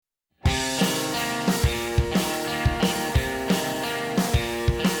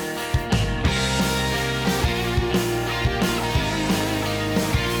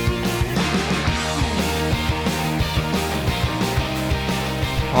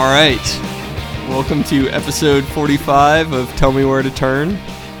All right. Welcome to episode 45 of Tell Me Where to Turn.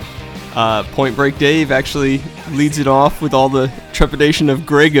 Point Break Dave actually leads it off with all the trepidation of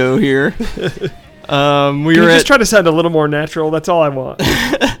Grego here. Can you just try to sound a little more natural? That's all I want.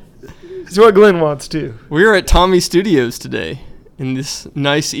 It's what Glenn wants too. We're at Tommy Studios today in this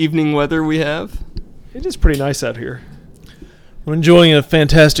nice evening weather we have. It is pretty nice out here. We're enjoying a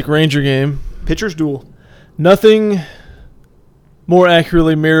fantastic Ranger game. Pitcher's duel. Nothing more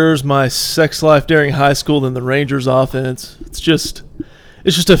accurately mirrors my sex life during high school than the Rangers offense. It's just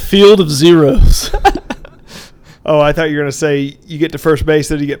a field of zeros. Oh, I thought you were going to say you get to first base,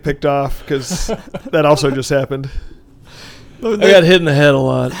 then you get picked off, because that also just happened. I got hit in the head a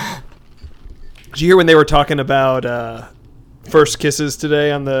lot. Did you hear when they were talking about first kisses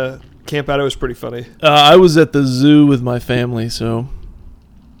today on the camp out? It was pretty funny. I was at the zoo with my family, so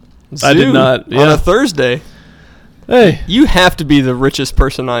I did not. On a Thursday. Hey, you have to be the richest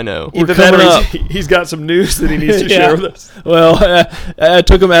person I know. Either that or he's got some news that he needs to share with us. Well, I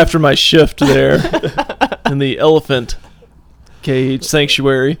took him after my shift there in the elephant cage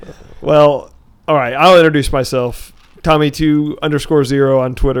sanctuary. Well, all right. I'll introduce myself. Tommy2_0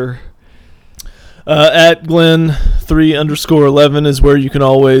 on Twitter. At Glenn3_11 is where you can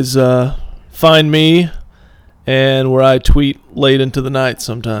always find me, and where I tweet late into the night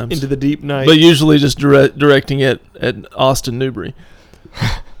sometimes. Into the deep night. But usually just directing it at Austin Newbury.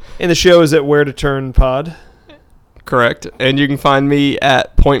 And the show is at Where to Turn Pod. Correct. And you can find me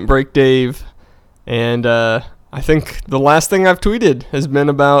at Point Break Dave. And I think the last thing I've tweeted has been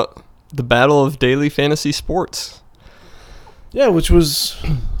about the battle of daily fantasy sports. Yeah, which was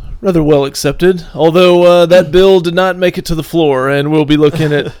rather well accepted, although that bill did not make it to the floor, and we'll be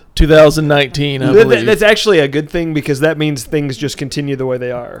looking at 2019, I believe. That's actually a good thing, because that means things just continue the way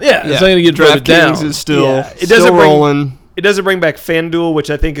they are. Yeah, it's not going to get voted down. DraftKings is still rolling. It doesn't bring back FanDuel, which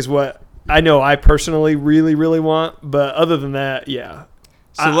I think is what I know I personally really, really want. But other than that, yeah.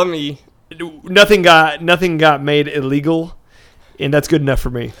 So nothing got made illegal, and that's good enough for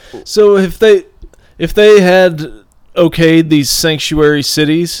me. So if they had okayed these sanctuary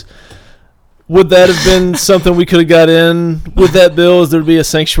cities, would that have been something we could have got in with that bill? Is there be a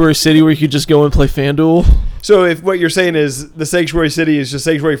sanctuary city where you could just go and play FanDuel? So if what you're saying is the sanctuary city is just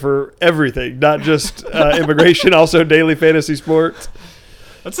sanctuary for everything, not just immigration, also daily fantasy sports.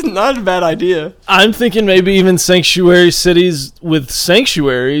 That's not a bad idea. I'm thinking maybe even sanctuary cities with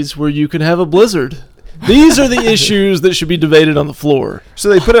sanctuaries where you can have a blizzard. These are the issues that should be debated on the floor. So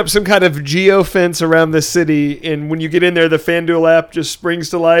they put up some kind of geo-fence around the city, and when you get in there, the FanDuel app just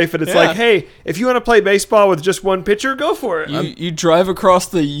springs to life, and it's like, hey, if you want to play baseball with just one pitcher, go for it. You drive across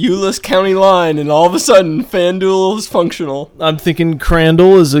the Euless County line, and all of a sudden, FanDuel is functional. I'm thinking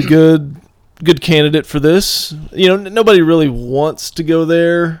Crandall is a good candidate for this. You know, nobody really wants to go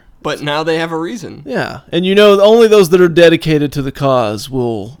there. But now they have a reason. Yeah. And only those that are dedicated to the cause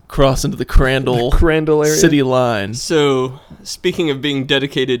will cross into the Crandall area. City line. So, speaking of being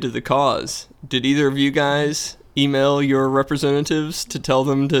dedicated to the cause, did either of you guys email your representatives to tell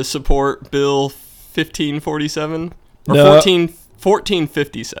them to support Bill 1547? Or no.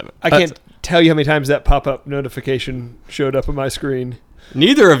 1457? I can't tell you how many times that pop-up notification showed up on my screen.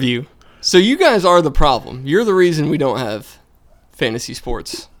 Neither of you. So you guys are the problem. You're the reason we don't have fantasy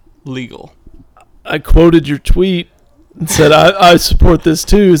sports legal. I quoted your tweet and said I support this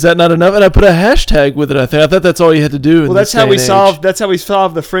too. Is that not enough? And I put a hashtag with it. I thought that's all you had to do. Well, that's how we solved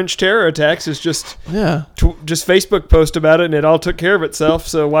the French terror attacks. Is just just Facebook post about it, and it all took care of itself.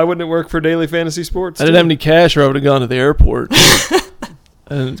 So why wouldn't it work for daily fantasy sports? I didn't have any cash, or I would have gone to the airport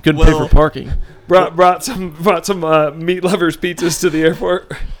and couldn't pay for parking. Brought some meat lovers pizzas to the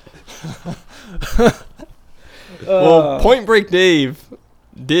airport. Well, Point Break Dave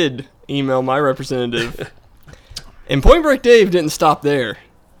did email my representative, and Point Break Dave didn't stop there.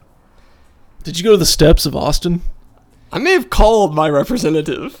 Did you go to the steps of Austin? I may have called my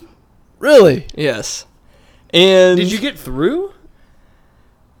representative. Really? Yes. And did you get through?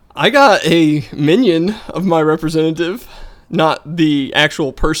 I got a minion of my representative, not the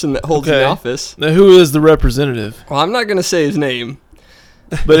actual person that holds the office. Now, who is the representative? Well, I'm not going to say his name.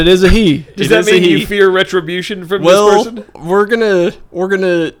 But it is a he. Does that mean you fear retribution from this person? We're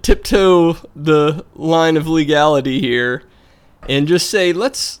gonna tiptoe the line of legality here, and just say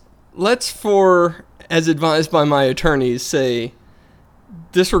let's for as advised by my attorneys say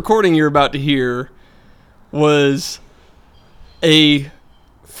this recording you're about to hear was a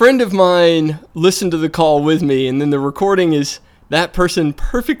friend of mine listened to the call with me, and then the recording is that person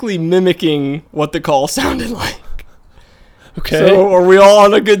perfectly mimicking what the call sounded like. Okay. So are we all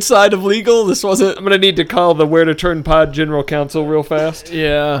on a good side of legal? This wasn't. I'm gonna need to call the Where to Turn Pod General Counsel real fast.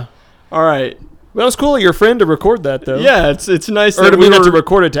 Yeah. All right. Well, it's cool of your friend to record that though. Yeah, it's nice Or that to we we not to were,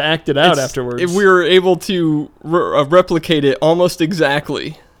 record it to act it out it's- afterwards. if we were able to replicate it almost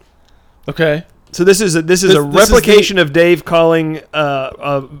exactly. Okay. So this is a This is replication of Dave calling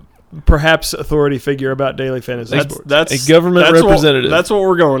a perhaps authority figure about daily fantasy sports. That's A government that's representative. That's what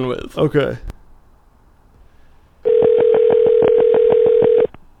we're going with. Okay.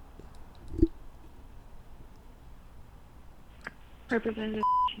 Representative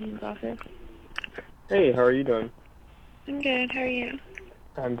Chine's office. Hey, how are you doing? I'm good. How are you?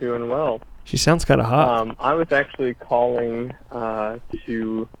 I'm doing well. She sounds kind of hot. I was actually calling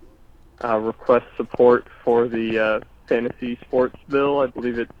to request support for the fantasy sports bill. I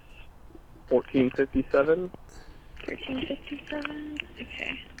believe it's 1457. 1457.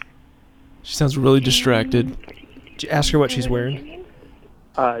 Okay. She sounds really distracted. Did you ask her what she's wearing?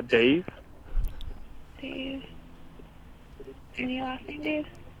 Dave. Dave. And your last name, Dave?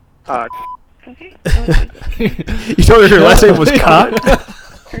 Okay. You told her last name was Cott?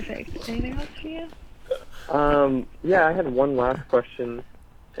 Perfect. Anything else for you? Yeah, I had one last question.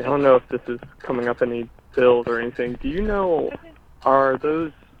 I don't know if this is coming up any bills or anything. Do you know, are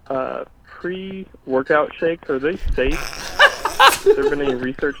those pre-workout shakes, are they safe? Has there been any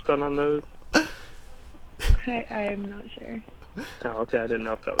research done on those? I'm not sure. Oh, okay, I didn't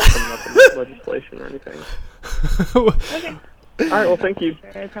know if that was coming up in legislation or anything. Okay. All right, well, thank you.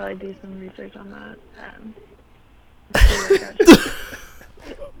 Sure, I'd probably do some research on that.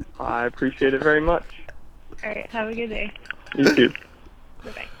 I appreciate it very much. Alright, have a good day. You too.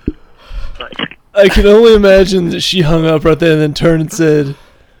 Bye-bye. Bye. I can only imagine that she hung up right there and then turned and said,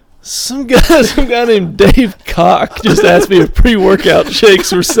 some guy named Dave Cock just asked me if pre-workout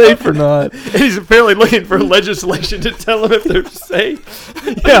shakes were safe or not. And he's apparently looking for legislation to tell him if they're safe.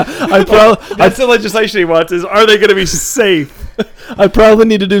 Yeah, That's the legislation he wants is, are they going to be safe? I probably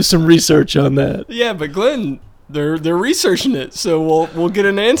need to do some research on that. Yeah, but Glenn, they're researching it, so we'll get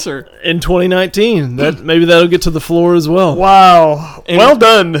an answer. In 2019, maybe that'll get to the floor as well. Wow. And well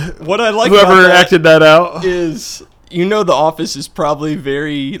done, What I like whoever about that acted that out. is, the office is probably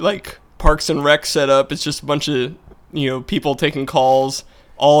very like Parks and Rec set up. It's just a bunch of people taking calls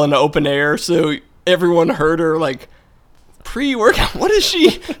all in the open air, so everyone heard her like pre-workout. What is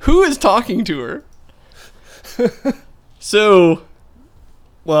she? Who is talking to her? So,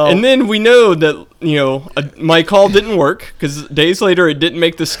 Well, and then we know that my call didn't work because days later it didn't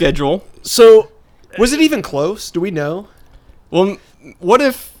make the schedule. So, was it even close? Do we know? Well, what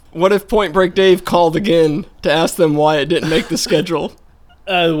if Point Break Dave called again to ask them why it didn't make the schedule?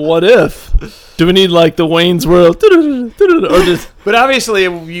 what if? Do we need like the Wayne's World? Or just, But obviously,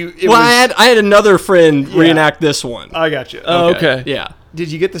 I had another friend reenact this one. I got you. oh, okay. Yeah.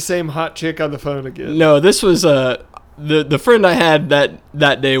 Did you get the same hot chick on the phone again? No, this was the friend I had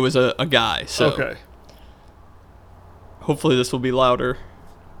that day was a guy. So Okay. hopefully this will be louder.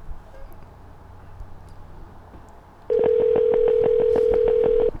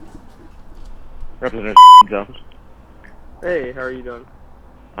 Representative office. Hey, how are you doing?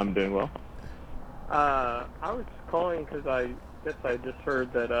 I'm doing well. I was calling because I guess I just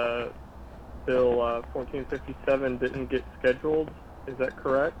heard that Bill 1457 didn't get scheduled. Is that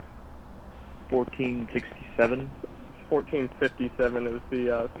correct? 1467. 1457. It was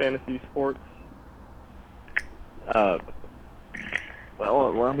the fantasy sports. Well,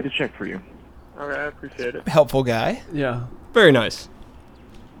 allow me to check for you. Okay, I appreciate it. Helpful guy. Yeah. Very nice.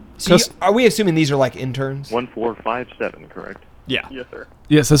 So are we assuming these are like interns? 1457, correct? Yeah. Yes, sir.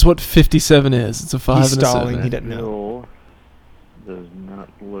 Yes, that's what 57 is. It's a 5 He's and a stalling. 7. He doesn't know. Bill does not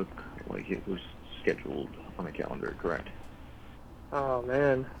look like it was scheduled on the calendar, correct? Oh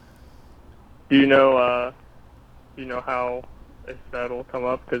man. Do you know how if that'll come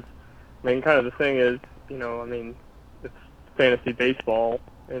up? Because kind of the thing is, it's fantasy baseball,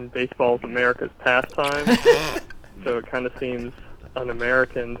 and baseball is America's pastime, so it kind of seems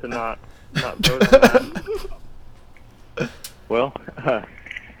un-American to not vote on that. Well,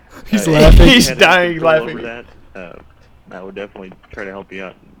 He's laughing. He's had dying control laughing. over that. I would definitely try to help you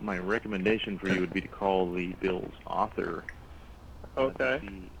out. My recommendation for you would be to call the bill's author. Okay.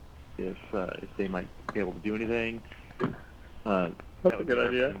 To see if they might be able to do anything. That's a good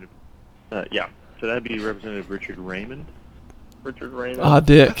idea. Yeah. So that'd be Representative Richard Raymond. Richard Raymond. Ah,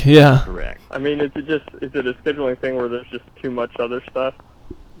 Dick. Yeah. Correct. I mean, is it a scheduling thing where there's just too much other stuff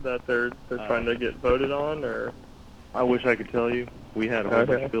that they're trying to get voted on, or? I wish I could tell you. We had a whole bunch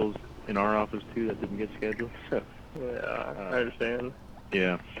Okay. of bills in our office too that didn't get scheduled. So Yeah, I understand.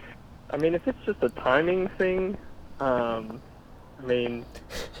 yeah. I mean, if it's just a timing thing, I mean,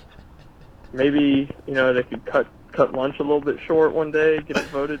 maybe they could cut lunch a little bit short one day, get it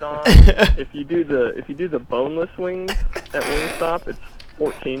voted on. If you do the boneless wings at Wingstop, it's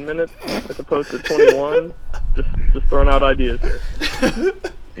 14 minutes as opposed to 21. Just throwing out ideas here.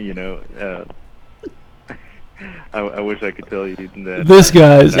 I wish I could tell you that. This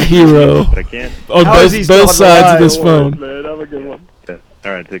guy's a hero. But I can't. On How is he both still on the sides of line? this phone. Man, have a good one. Yeah.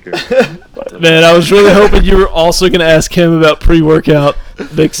 All right, take care. Man, I was really hoping you were also going to ask him about pre-workout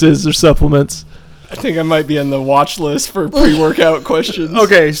mixes or supplements. I think I might be on the watch list for pre-workout questions.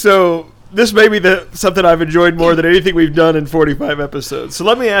 Okay, so this may be something I've enjoyed more than anything we've done in 45 episodes. So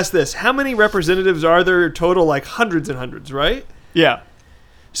let me ask this. How many representatives are there total? Like hundreds and hundreds, right? Yeah.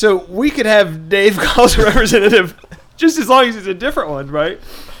 So we could have Dave call as a representative just as long as it's a different one, right?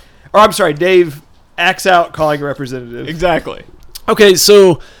 Or I'm sorry, Dave acts out calling a representative. Exactly. Okay,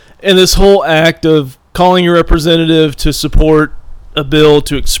 so in this whole act of calling your representative to support a bill,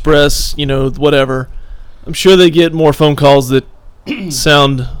 to express, whatever, I'm sure they get more phone calls that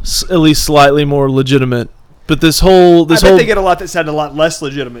sound at least slightly more legitimate. But I bet they get a lot that sound a lot less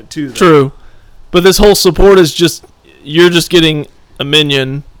legitimate too. Though. True. But this whole support is you're just getting a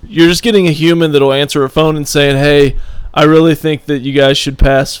minion. You're just getting a human that'll answer a phone and saying, "Hey, I really think that you guys should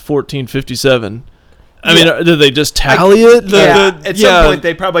pass 1457." I mean, do they just tally it? At some point,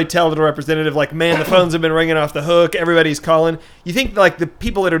 they probably tell the representative, like, man, the phones have been ringing off the hook. Everybody's calling. You think, like, the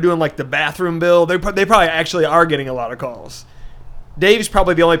people that are doing, like, the bathroom bill, they probably actually are getting a lot of calls. Dave's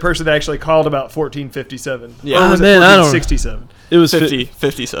probably the only person that actually called about 1457. Yeah. Or was Man, it I don't- 1467? It was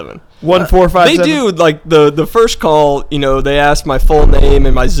 57. 1457. They do, like, the first call, they ask my full name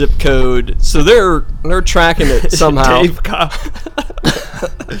and my zip code, so they're tracking it somehow. Dave Cobb.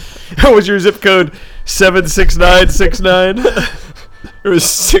 What was your zip code? 76969. It was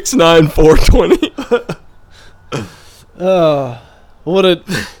 69420. Oh, what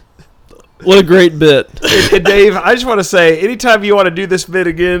a great bit. And Dave, I just want to say, anytime you want to do this bit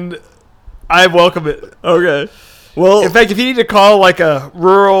again, I welcome it. Okay. Well, In fact, if you need to call like a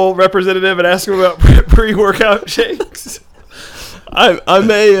rural representative and ask him about pre-workout shakes, I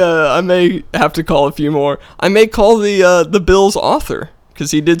may have to call a few more. I may call the Bills author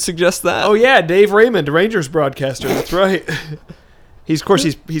because he did suggest that. oh yeah, Dave Raymond, Rangers broadcaster. That's right. He's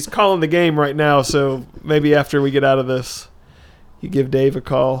calling the game right now. So maybe after we get out of this, you give Dave a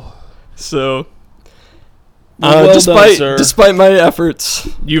call. So, Well done, sir. despite my efforts,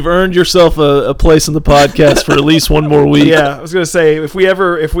 You've earned yourself a place in the podcast for at least one more week. Yeah, I was gonna say if we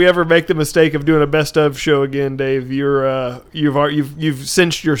ever make the mistake of doing a best of show again, Dave, you've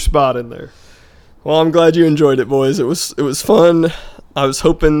cinched your spot in there. well, I'm glad you enjoyed it, boys. It was fun. I was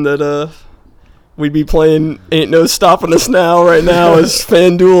hoping that we'd be playing Ain't No Stopping Us Now right now as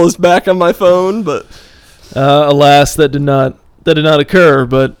FanDuel is back on my phone, but Alas, that did not occur.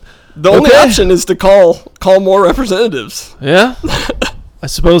 But the only Okay. option is to call more representatives. yeah, I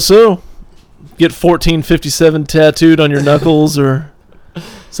suppose so. Get 1457 tattooed on your knuckles or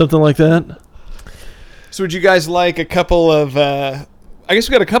something like that. So would you guys like a couple of I guess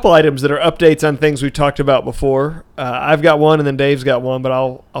we got a couple items that are updates on things we've talked about before. I've got one and then Dave's got one, but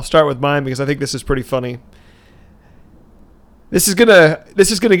I'll start with mine because I think this is pretty funny. This is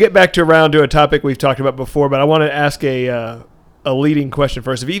gonna get back around to a topic we've talked about before, but I want to ask a leading question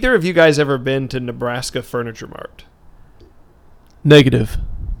first. Have either of you guys ever been to Nebraska Furniture Mart? Negative.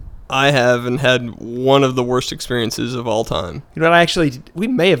 I have and had one of the worst experiences of all time. You know what? We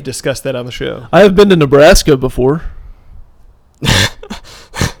may have discussed that on the show. I have been to Nebraska before.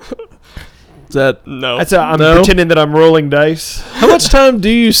 Is that No. I'm No. pretending that I'm rolling dice. how much time do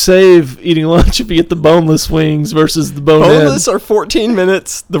you save eating lunch if you get the boneless wings versus the bone-in? Boneless are 14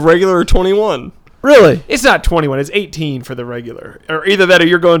 minutes. The regular are 21. Really? It's not 21. It's 18 for the regular. Or either that or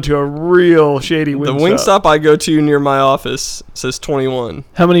you're going to a real shady The Wingstop. Wingstop I go to near my office says 21.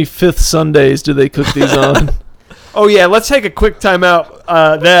 How many fifth Sundays do they cook these on? Oh yeah, let's take a quick time out.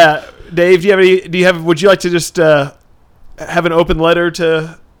 Dave, would you like to just have an open letter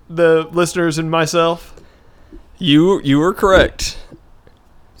to the listeners and myself? You were correct.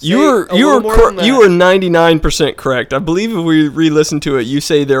 Say You were a little more than that. you were 99% correct. I believe if we re-listen to it, you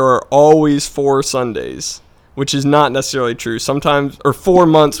say there are always 4 Sundays, which is not necessarily true. Sometimes, or 4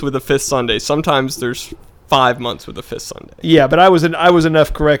 months with a 5th Sunday. Sometimes there's 5 months with a 5th Sunday. Yeah, but I was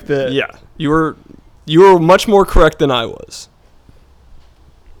enough correct that Yeah, you were much more correct than I was.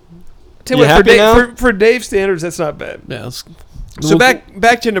 Tell You you what, happy now? for Dave's standards, that's not bad. Yeah. So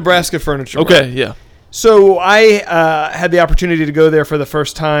back to Nebraska Furniture Mart. Okay. Yeah. So I had the opportunity to go there for the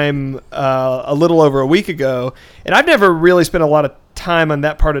first time a little over a week ago, and I've never really spent a lot of time on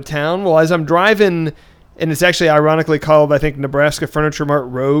that part of town. Well, as I'm driving and it's actually ironically called, I think, Nebraska Furniture Mart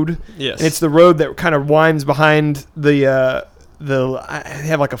Road. Yes. And it's the road that kind of winds behind the I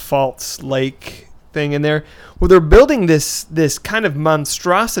have like a Falls Lake thing in there. Well, they're building this kind of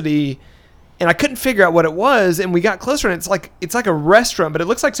monstrosity, and I couldn't figure out what it was. And we got closer, and it's like a restaurant, but it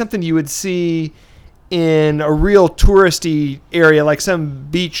looks like something you would see in a real touristy area, like some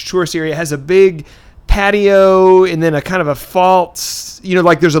beach tourist area. It has a big patio and then a kind of a false,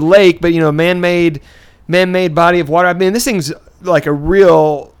 like there's a lake, but man-made body of water. I mean, this thing's like a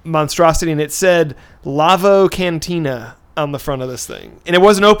real monstrosity, and it said Lavo Cantina on the front of this thing, and it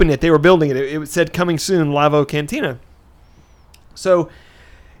wasn't open yet. They were building it. It said coming soon, Lavo Cantina. So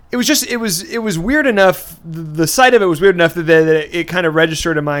it was weird enough. The sight of it was weird enough that it kind of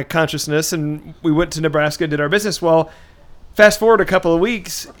registered in my consciousness, and we went to Nebraska, did our business. Well, fast forward a couple of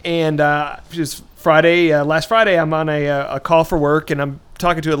weeks, and just last Friday, I'm on a call for work, and I'm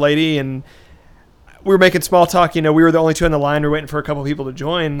talking to a lady, and we were making small talk. We were the only two on the line. We were waiting for a couple of people to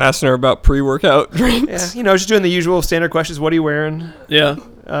join. Asking her about pre-workout drinks. Yeah, just doing the usual standard questions. What are you wearing? Yeah.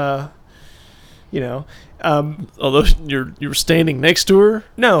 Although you were standing next to her.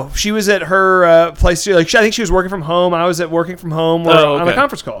 No, she was at her place. I think she was working from home. I was at working from home. We're on a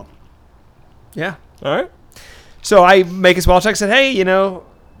conference call. Yeah. All right. So I make a small talk. Said, hey, got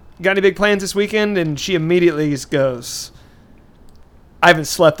any big plans this weekend? And she immediately goes, I haven't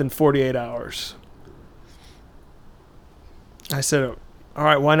slept in 48 hours. I said, all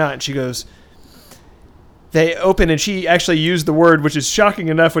right, why not? And she goes, they open, and she actually used the word, which is shocking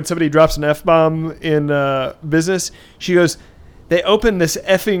enough when somebody drops an F-bomb in business. She goes, they opened this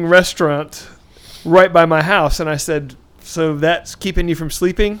effing restaurant right by my house. And I said, so that's keeping you from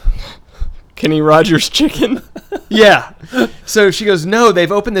sleeping? Kenny Rogers Chicken. Yeah. So she goes, no,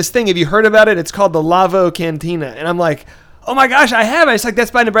 they've opened this thing. Have you heard about it? It's called the Lavo Cantina. And I'm like, oh my gosh, I have. It's like, that's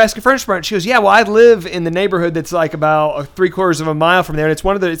by Nebraska Furniture Mart. She goes, yeah, well, I live in the neighborhood that's like about 3/4 of a mile from there.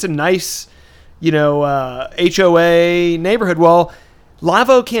 And it's a nice, HOA neighborhood. Well,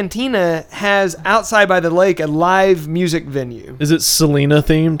 Lavo Cantina has outside by the lake a live music venue. Is it Selena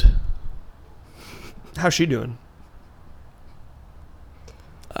themed? How's she doing?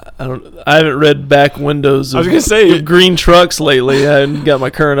 I haven't read back windows of green trucks lately. I haven't got my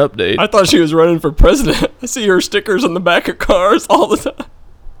current update. I thought she was running for president. I see her stickers on the back of cars all the time.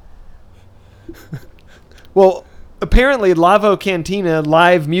 Well, apparently Lavo Cantina,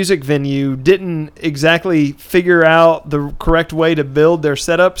 live music venue, didn't exactly figure out the correct way to build their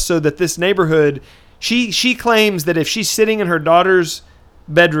setup so that this neighborhood, she claims that if she's sitting in her daughter's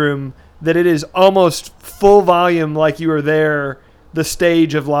bedroom, that it is almost full volume like you were there, the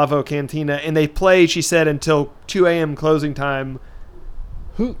stage of Lavo Cantina, and they play, she said, until 2 a.m. closing time.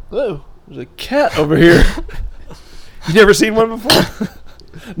 Oh, there's a cat over here. You never seen one before?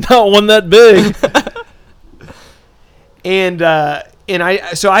 Not one that big. And I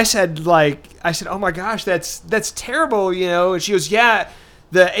said, oh my gosh, that's terrible, And she goes, yeah,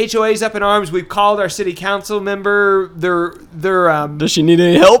 the HOA's up in arms. We've called our city council member. They're Does she need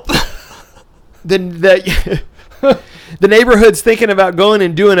any help? The neighborhood's thinking about going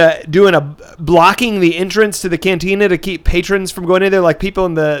and doing a blocking the entrance to the cantina to keep patrons from going in there. Like people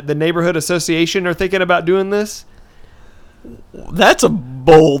in the neighborhood association are thinking about doing this. That's a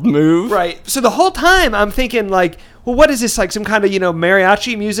bold move. Right. So the whole time I'm thinking well, what is this, like some kind of,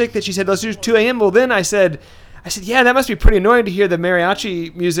 mariachi music that she said, let's do 2 a.m. Well, then I said, yeah, that must be pretty annoying to hear the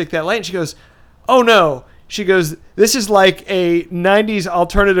mariachi music that late. And she goes, oh no. She goes, this is like a 90s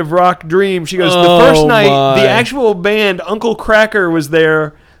alternative rock dream. She goes, the first night, the actual band, Uncle Cracker, was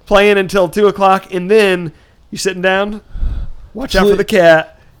there playing until 2 o'clock. And then, you sitting down? Watch out for the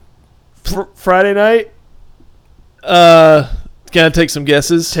cat. Friday night? Can I take some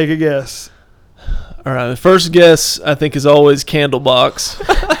guesses? Take a guess. All right, the first guess, I think, is always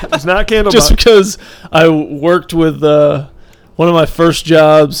Candlebox. It's not Candlebox. Just because I worked with... one of my first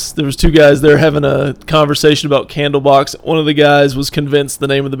jobs, there was two guys there having a conversation about Candlebox. One of the guys was convinced the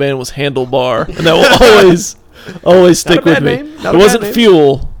name of the band was Handlebar, and that will always stick with me. It wasn't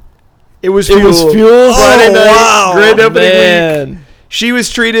Fuel. It was Fuel. It was Fuel. Friday night, wow, grand opening man. week. She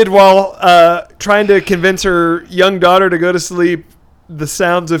was treated while trying to convince her young daughter to go to sleep. The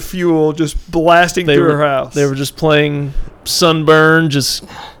sounds of Fuel just blasting through her house. They were just playing Sunburn, just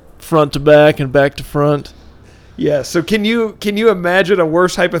front to back and back to front. Yeah, so can you imagine a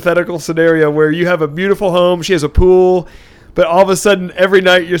worse hypothetical scenario where you have a beautiful home, she has a pool, but all of a sudden every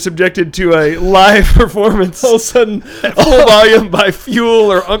night you're subjected to a live performance all of a sudden at full volume by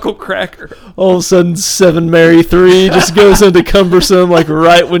Fuel or Uncle Cracker. All of a sudden 7 Mary 3 just goes into cumbersome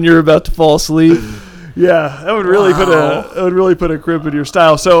right when you're about to fall asleep. Yeah, that would really put a crimp in your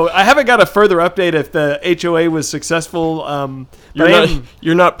style. So I haven't got a further update if the HOA was successful.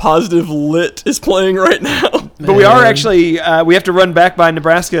 You're not positive Lit is playing right now. But we are actually we have to run back by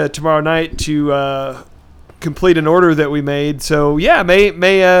Nebraska tomorrow night to complete an order that we made. So yeah, may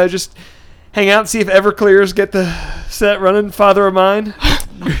just hang out and see if Everclears get the set running. Father of Mine,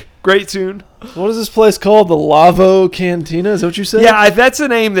 great tune. What is this place called? The Lavo Cantina? Is that what you said? Yeah, that's the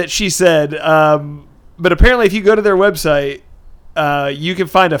name that she said. But apparently, if you go to their website, you can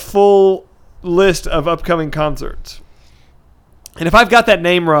find a full list of upcoming concerts. And if I've got that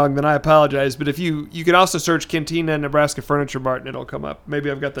name wrong, then I apologize. But if you can also search Cantina Nebraska Furniture Mart, and it'll come up. Maybe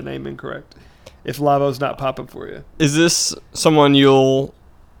I've got the name incorrect. If Lavo's not popping for you, Is this someone you'll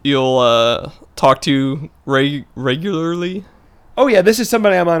talk to regularly? oh yeah, this is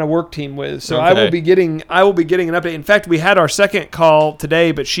somebody I'm on a work team with, so I Okay. will be getting an update. In fact, we had our second call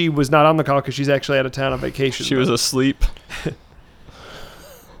today, but she was not on the call because she's actually out of town on vacation. She was asleep.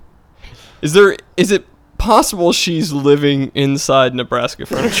 Is it possible she's living inside Nebraska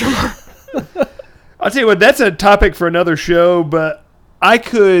Furniture Mart? I'll tell you what, that's a topic for another show, but I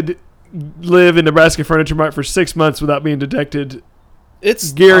could live in Nebraska Furniture Mart for 6 months without being detected.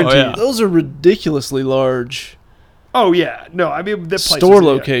 It's Guaranteed. Oh, yeah. Those are ridiculously large Oh yeah, no, I mean the place store is-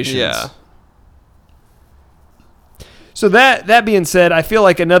 locations. Yeah. So that being said, I feel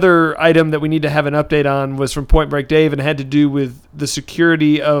like another item that we need to have an update on was from Point Break Dave and had to do with the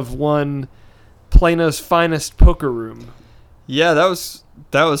security of one Plano's finest poker room. Yeah, that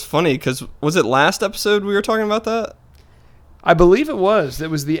was funny because was it last episode we were talking about that? I believe it was. That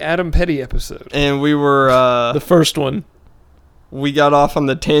was the Adam Petty episode. And we were The first one. we got off on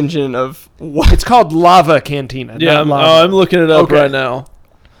the tangent of what It's called Lava Cantina. Yeah, not I'm, Lava. I'm looking it up Okay. right now.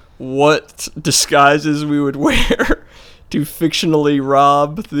 disguises we would wear to fictionally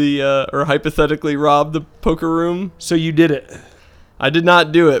rob the or hypothetically rob the poker room. So you did it. I did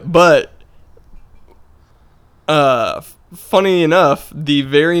not do it, but funny enough, the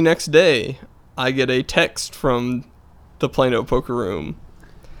very next day I get a text from the Plano Poker Room,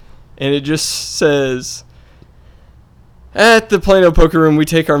 and it just says, "At the Plano Poker Room, we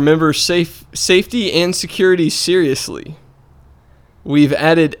take our members' safety and security seriously. We've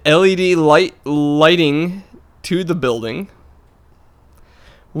added LED lighting to the building.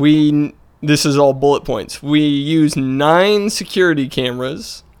 This is all bullet points. We use 9 security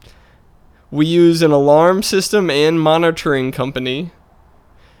cameras. We use an alarm system and monitoring company.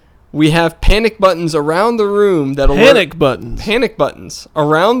 We have panic buttons around the room that Panic buttons. panic buttons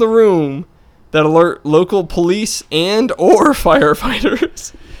around the room that alert local police and or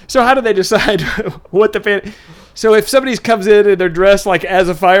firefighters." So how do they decide what the fan? So if somebody comes in and they're dressed like as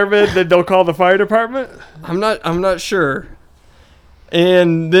a fireman, then they'll call the fire department? I'm not sure.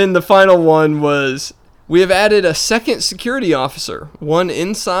 And then the final one was, "We have added a second security officer, one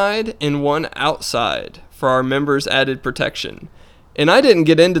inside and one outside, for our members' added protection." And I didn't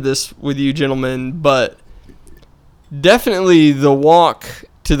get into this with you gentlemen, but definitely the walk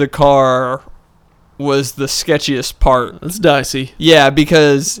to the car was the sketchiest part. That's dicey. Yeah,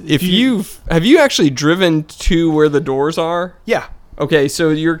 because have you actually driven to where the doors are? Yeah. Okay, so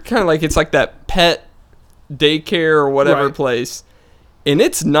you're kind of like, it's like that pet daycare or whatever Right. place, and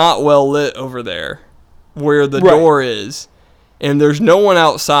it's not well lit over there where the Right. door is, and there's no one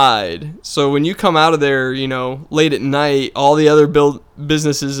outside. So when you come out of there, late at night, all the other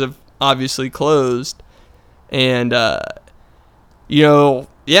businesses have obviously closed, and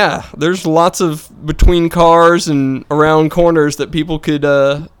yeah, there's lots of between cars and around corners that people could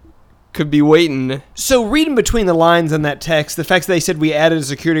be waiting. So reading between the lines on that text, the fact that they said we added a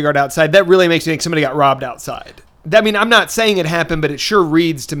security guard outside, that really makes me think somebody got robbed outside. I mean, I'm not saying it happened, but it sure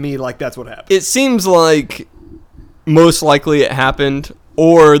reads to me like that's what happened. It seems like most likely it happened,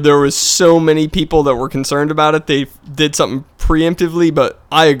 or there was so many people that were concerned about it, they did something preemptively, but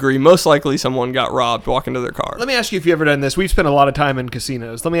I agree, most likely someone got robbed walking to their car. Let me ask you if you've ever done this. We've spent a lot of time in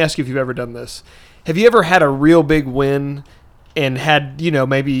casinos. Let me ask you if you've ever done this. Have you ever had a real big win and had,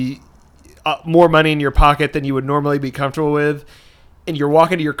 maybe more money in your pocket than you would normally be comfortable with, and you're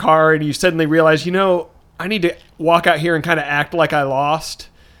walking to your car and you suddenly realize, I need to walk out here and kind of act like I lost?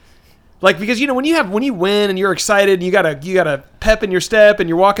 Like, because when you win and you're excited and you got a pep in your step and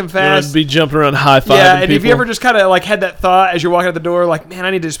you're walking fast. You'd be jumping around high-fiving Yeah, and people. have you ever just kind of like had that thought as you're walking out the door, like, man,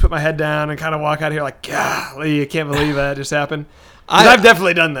 I need to just put my head down and kind of walk out here like, golly, I can't believe that just happened. 'Cause I've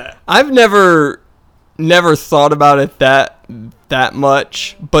definitely done that. I've never thought about it that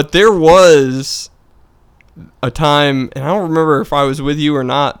much, but there was a time, and I don't remember if I was with you or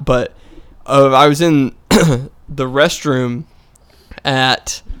not, but I was in the restroom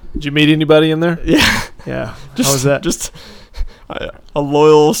at Did you meet anybody in there? Yeah. Yeah. How was that? Just a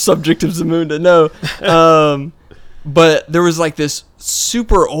loyal subject of Zamunda. No. But there was like this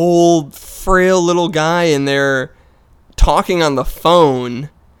super old, frail little guy in there talking on the phone,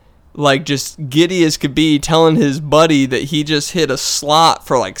 like just giddy as could be, telling his buddy that he just hit a slot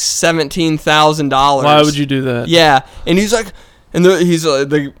for like $17,000. Why would you do that? Yeah. And he's like,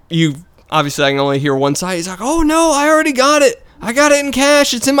 you obviously I can only hear one side. He's like, oh no, I already got it. I got it in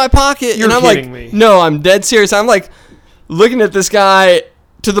cash. It's in my pocket. You're and I'm kidding like, me. no, I'm dead serious. I'm like looking at this guy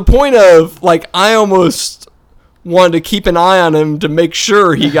to the point of like I almost wanted to keep an eye on him to make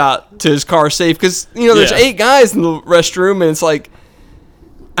sure he got to his car safe, because there's 8 guys in the restroom, and it's like,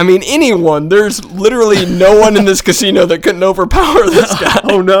 I mean, anyone. There's literally no one in this casino that couldn't overpower this guy.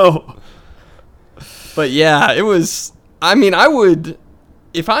 Oh no. But yeah, it was. I mean, I would,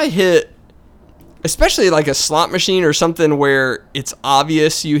 if I hit, especially like a slot machine or something where it's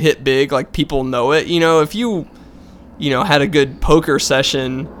obvious you hit big, like people know it. If you, had a good poker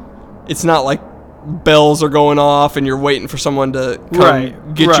session, it's not like bells are going off and you're waiting for someone to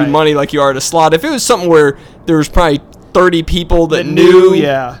come get you money like you are at a slot. If it was something where there was probably 30 people that knew,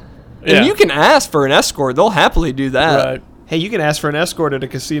 yeah. And you can ask for an escort, they'll happily do that. Right. Hey, you can ask for an escort at a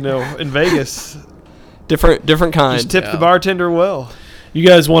casino in Vegas. Different kind. Just tip the bartender well. You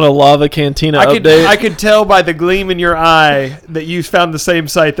guys want a Lava Cantina update? I could tell by the gleam in your eye that you found the same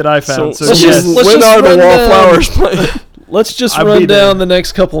site that I found. So, let's yes. just When are the run wallflowers playing? Let's just I'll run be there. down the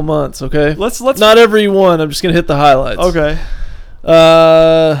next couple months, okay? Let's Not every one. I'm just gonna hit the highlights. Okay.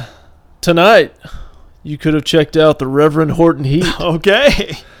 Tonight, you could have checked out the Reverend Horton Heat.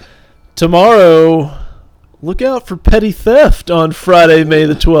 Okay. Tomorrow, look out for petty theft on Friday, May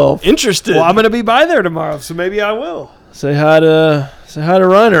the 12th. Interested. Well, I'm gonna be by there tomorrow, so maybe I will. Say hi to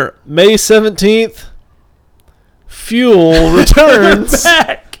Reiner. May 17th, Fuel returns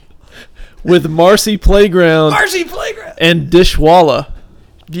Back. with Marcy Playground Marcy Playground. and Dishwalla.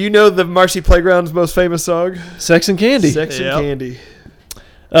 Do you know the Marcy Playground's most famous song? Sex and Candy. Sex and Candy.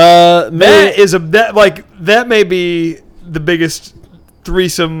 May That may be the biggest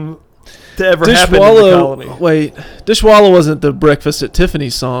threesome to ever happen in the colony. Wait, Dishwalla wasn't the Breakfast at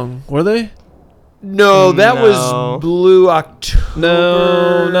Tiffany's song, were they? No, that No. was Blue October.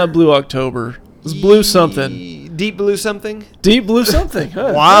 No, not Blue October. It was Blue something. Deep Blue something. Deep Blue something.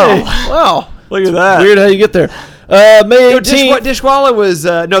 Huh. Wow. Hey, wow. Look at that. Weird how you get there. May 18th. Dishwalla was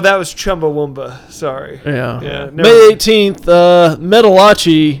no, that was Chumbawamba. Sorry. Yeah. never May mind. 18th,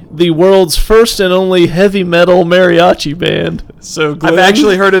 Metalachi, the world's first and only heavy metal mariachi band. So I've Glenn,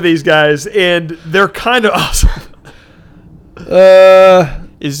 actually heard of these guys, and they're kind of awesome.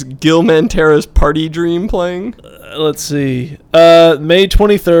 is Gil Mantera's Party Dream playing? Let's see. May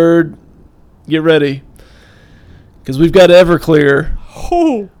 23rd, get ready. Because we've got Everclear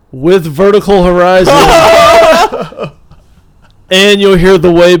Oh. with Vertical Horizon. And you'll hear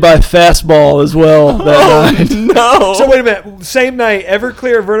The Way by Fastball as well that night. No. So wait a minute. Same night,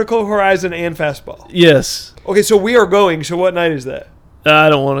 Everclear, Vertical Horizon, and Fastball. Yes. Okay, so we are going. So what night is that? I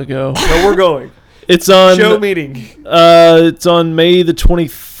don't want to go. No, we're going. It's on Show meeting. It's on May the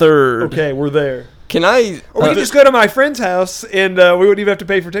 23rd. Okay, we're there. Can I? Or we could just go to my friend's house, and we wouldn't even have to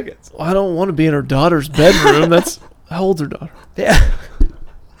pay for tickets. I don't want to be in her daughter's bedroom. That's how old's her daughter? Yeah.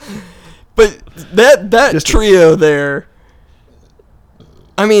 But that trio there.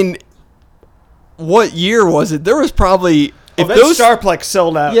 I mean, what year was it? There was probably If those Starplex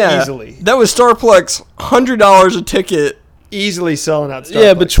sold out easily. That was Starplex, $100 a ticket. Easily selling out Starplex.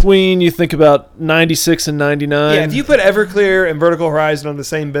 Yeah, between you think about 96 and 99. Yeah, if you put Everclear and Vertical Horizon on the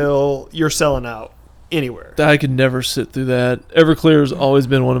same bill, you're selling out anywhere. I could never sit through that. Everclear's always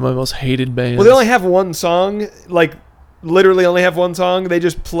been one of my most hated bands. Well, they only have one song, like literally only have one song. They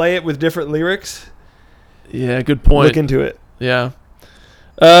just play it with different lyrics. Yeah, good point. Look into it. Yeah.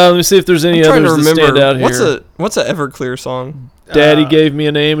 Let me see if there's any I'm trying others to that stand out remember here. what's a Everclear song? Daddy gave me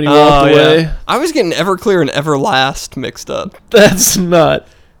a name and he walked away. Yeah. I was getting Everclear and Everlast mixed up. That's not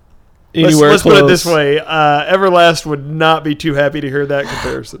anywhere Let's close. put it this way: Everlast would not be too happy to hear that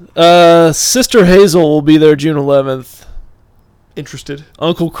comparison. Sister Hazel will be there June 11th. Interested?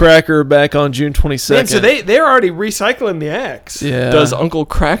 Uncle Cracker back on June 22nd. Man, so they're already recycling the acts. Yeah. Does Uncle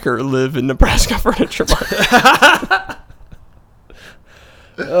Cracker live in Nebraska Furniture Mart?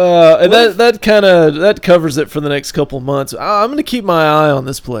 And that covers it for the next couple months. I'm going to keep my eye on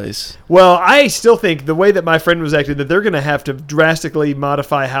this place. Well, I still think the way that my friend was acting, that they're going to have to drastically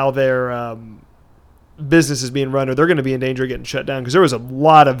modify how their business is being run, or they're going to be in danger of getting shut down, because there was a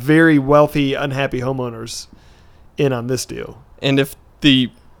lot of very wealthy, unhappy homeowners in on this deal. And if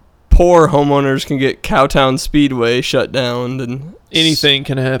the poor homeowners can get Cowtown Speedway shut down, and Anything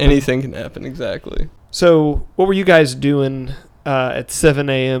can happen. anything can happen. Exactly. So, what were you guys doing at 7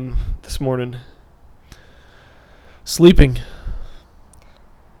 a.m. this morning? Sleeping.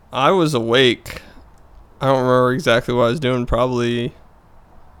 I was awake. I don't remember exactly what I was doing. Probably,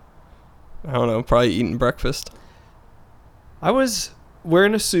 I don't know, probably eating breakfast. I was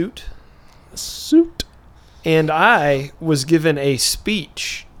wearing a suit, Suit. and I was given a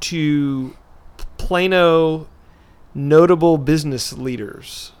speech to Plano notable business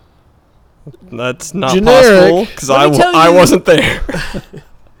leaders. That's not Generic. possible because Let me tell I you- wasn't there.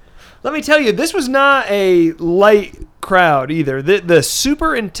 Let me tell you, this was not a light crowd either. The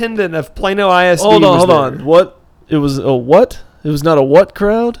superintendent of Plano ISD Hold was on. there. What? It was a what? It was not a what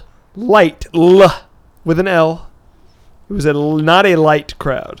crowd? Light, with an L. It was not a light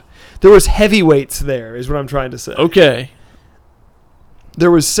crowd. There was heavyweights there, is what I'm trying to say. Okay. There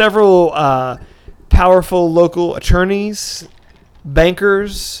was several powerful local attorneys,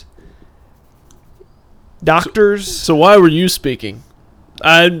 bankers, doctors. So why were you speaking?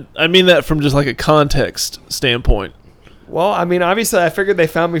 I mean that from just like a context standpoint. Well, I mean, obviously, I figured they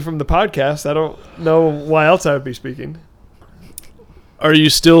found me from the podcast. I don't know why else I would be speaking. Are you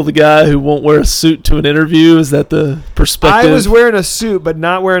still the guy who won't wear a suit to an interview? Is that the perspective? I was wearing a suit, but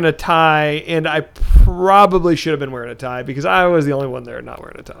not wearing a tie, and I probably should have been wearing a tie because I was the only one there not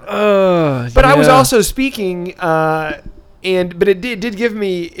wearing a tie. But I was yeah. also speaking, but it did give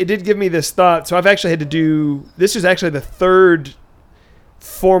me this thought. So I've actually had to do. This is actually the third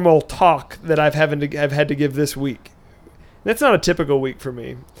formal talk that I've had to give this week. That's not a typical week for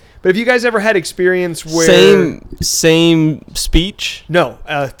me. But have you guys ever had experience where Same speech? No,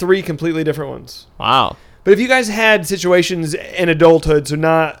 3 completely different ones. Wow. But if you guys had situations in adulthood, so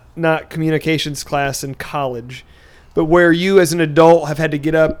not communications class in college, but where you as an adult have had to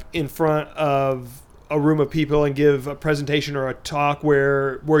get up in front of a room of people and give a presentation or a talk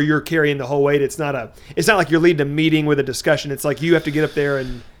where you're carrying the whole weight. It's not like you're leading a meeting with a discussion. It's like you have to get up there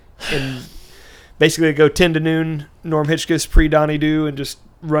and basically go 10 to noon, Norm Hitchkiss pre-Donnie Do, and just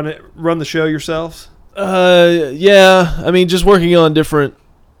run the show yourselves. Yeah. I mean, just working on different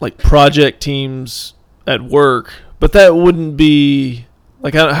like project teams at work, but that wouldn't be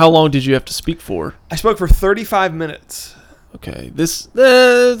like how long did you have to speak for? I spoke for 35 minutes. Okay, this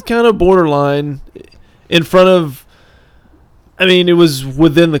kind of borderline in front of. I mean, it was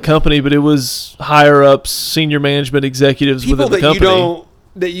within the company, but it was higher ups, senior management executives People within the that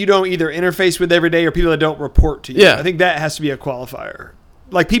company. you don't either interface with every day or people that don't report to you. Yeah. I think that has to be a qualifier.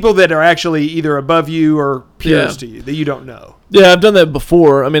 Like people that are actually either above you or peers Yeah. to you that you don't know. Yeah, I've done that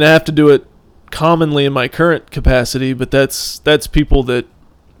before. I mean, I have to do it commonly in my current capacity, but that's people that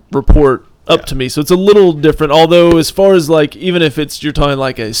report up to me. So it's a little different. Although as far as like, even if you're talking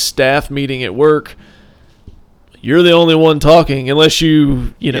like a staff meeting at work, you're the only one talking unless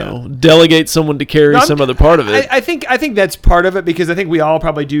you know, delegate someone to carry some other part of it. I think that's part of it because I think we all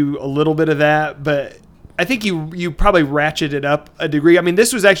probably do a little bit of that, but I think you probably ratchet it up a degree. I mean,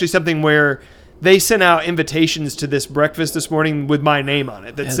 this was actually something where they sent out invitations to this breakfast this morning with my name on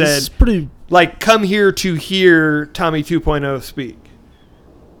it that This said, is pretty. like, come here to hear Tommy 2.0 speak.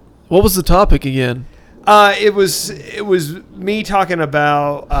 What was the topic again? It was me talking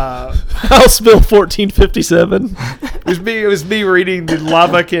about House Bill 1457. it was me reading the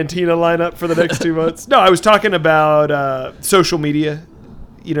Lava Cantina lineup for the next 2 months. No, I was talking about social media,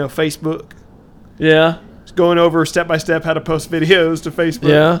 Facebook. Yeah. Going over step by step how to post videos to Facebook.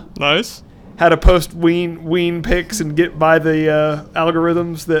 Yeah. Nice. How to post ween pics and get by the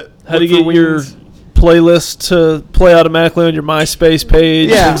algorithms that How to look for get your weens. playlist to play automatically on your MySpace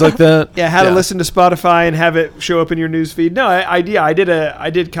page, Yeah. things like that. Yeah, how to listen to Spotify and have it show up in your news feed. No, I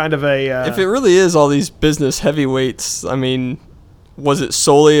did kind of a. If it really is all these business heavyweights, I mean, was it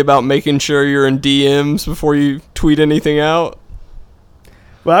solely about making sure you're in DMs before you tweet anything out?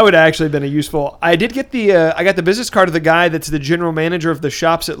 Well, that would have actually been a useful. I did get I got the business card of the guy that's the general manager of the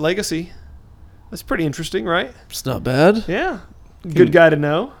shops at Legacy. That's pretty interesting, right? It's not bad. Yeah, good guy to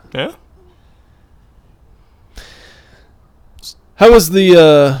know. Yeah. How was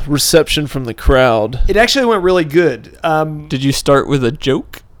the reception from the crowd? It actually went really good. Did you start with a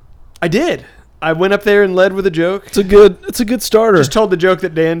joke? I did. I went up there and led with a joke. It's a good starter. Just told the joke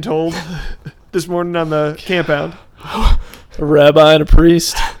that Dan told this morning on the campout. A rabbi and a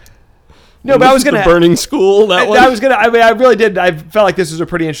priest. No, but I was gonna the burning school. That one. I was gonna. I mean, I really did. I felt like this was a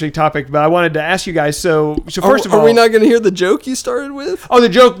pretty interesting topic, but I wanted to ask you guys. So first of all, are we not going to hear the joke you started with? Oh, the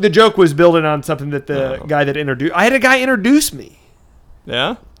joke was building on something that the guy that introduced. I had a guy introduce me.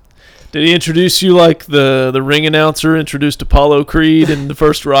 Yeah. Did he introduce you like the ring announcer introduced Apollo Creed in the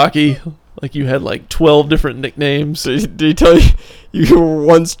first Rocky? Like you had like 12 different nicknames. Did he tell you you were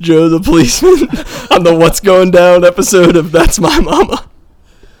once Joe the policeman on the What's Going Down episode of That's My Mama?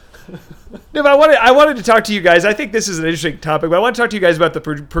 No, but I wanted to talk to you guys. I think this is an interesting topic, but I want to talk to you guys about the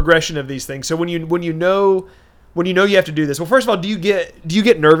progression of these things. So when you know you have to do this, well, first of all, do you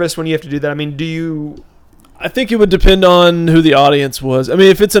get nervous when you have to do that? I mean, do you? I think it would depend on who the audience was. I mean,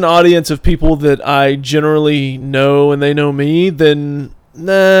 if it's an audience of people that I generally know and they know me, then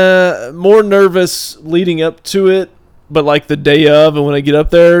more nervous leading up to it, but like the day of and when I get up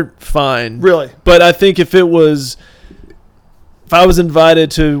there, fine. Really? But I think if I was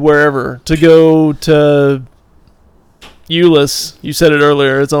invited to wherever, to go to Euless, you said it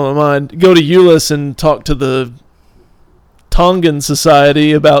earlier, it's on my mind, go to Euless and talk to the Tongan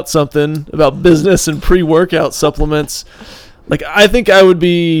Society about something, about business and pre-workout supplements. Like, I think I would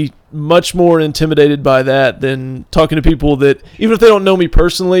be much more intimidated by that than talking to people that, even if they don't know me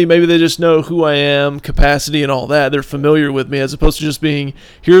personally, maybe they just know who I am, capacity and all that. They're familiar with me, as opposed to just being,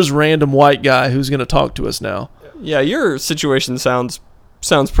 here's random white guy who's going to talk to us now. Yeah, your situation sounds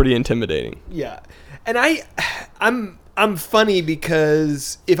pretty intimidating. Yeah. And I'm funny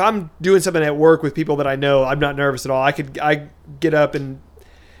because if I'm doing something at work with people that I know, I'm not nervous at all. I get up and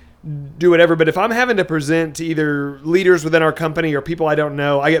do whatever. But if I'm having to present to either leaders within our company or people I don't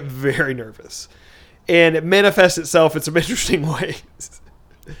know, I get very nervous. And it manifests itself in some interesting ways.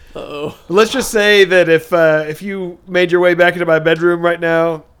 Uh-oh. Let's just say that if you made your way back into my bedroom right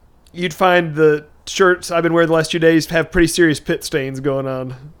now, you'd find the shirts I've been wearing the last 2 days have pretty serious pit stains going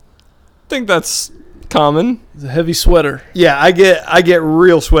on. I think that's common. It's a heavy sweater. Yeah, I get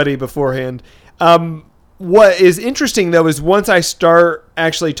real sweaty beforehand. What is interesting though is once I start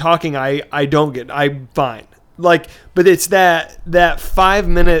actually talking, I'm fine. Like, but it's that 5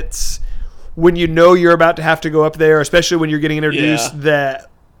 minutes when you know you're about to have to go up there, especially when you're getting introduced, that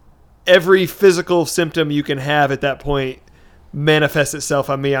every physical symptom you can have at that point manifests itself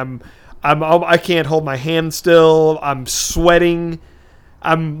on me. I can't hold my hand still. I'm sweating.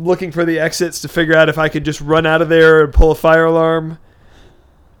 I'm looking for the exits to figure out if I could just run out of there and pull a fire alarm.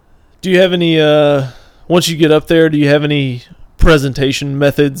 Do you have any, once you get up there, do you have any presentation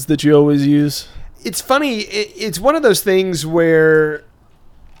methods that you always use? It's funny. It's one of those things where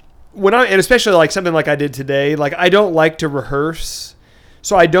and especially like something like I did today, like I don't like to rehearse.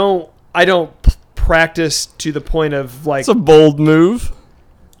 So I don't practice to the point of like. It's a bold move.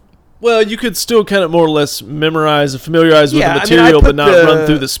 Well, you could still kind of more or less memorize and familiarize with the material, but not run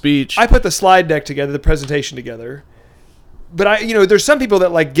through the speech. I put the slide deck together, the presentation together. But there's some people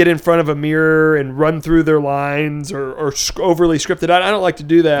that like get in front of a mirror and run through their lines or overly script it out. I don't like to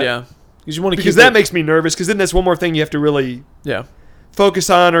do that. Yeah, because that makes me nervous. Because then that's one more thing you have to really focus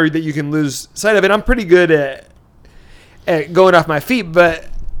on, or that you can lose sight of it. I'm pretty good at going off my feet, but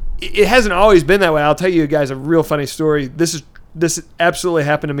it hasn't always been that way. I'll tell you guys a real funny story. This absolutely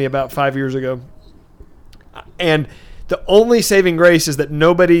happened to me about 5 years ago. And the only saving grace is that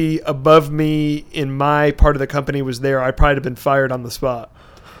nobody above me in my part of the company was there. I'd probably have been fired on the spot.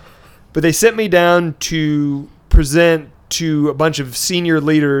 But they sent me down to present to a bunch of senior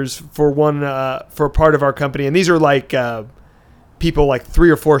leaders for for part of our company. And these are like people like 3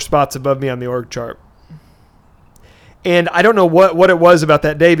 or 4 spots above me on the org chart. And I don't know what it was about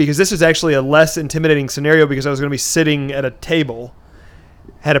that day, because this is actually a less intimidating scenario because I was going to be sitting at a table,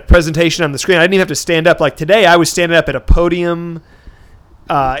 had a presentation on the screen. I didn't even have to stand up. Like today, I was standing up at a podium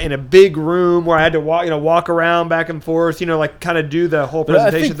in a big room where I had to walk around back and forth, like kind of do the whole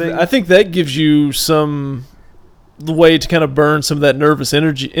presentation thing. I think that gives you the way to kind of burn some of that nervous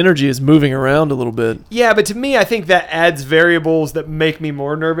energy is moving around a little bit. Yeah, but to me, I think that adds variables that make me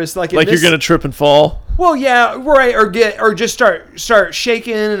more nervous. Like you're going to trip and fall. Well, yeah, right, or just start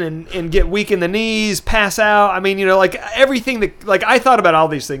shaking and get weak in the knees, pass out. I mean, like everything that, like, I thought about all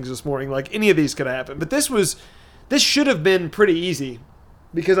these things this morning. Like any of these could happen, but this should have been pretty easy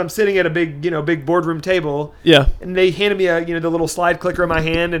because I'm sitting at a big boardroom table. Yeah, and they handed me the little slide clicker in my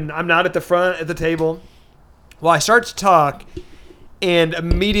hand, and I'm not at the front at the table. Well, I start to talk, and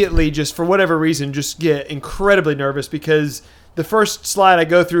immediately, just for whatever reason, just get incredibly nervous because the first slide I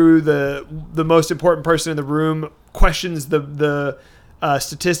go through, the most important person in the room questions the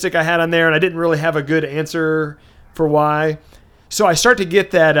statistic I had on there, and I didn't really have a good answer for why. So I start to get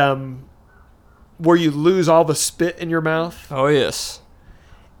that where you lose all the spit in your mouth. Oh, yes.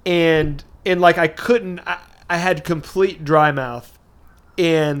 And like I had complete dry mouth,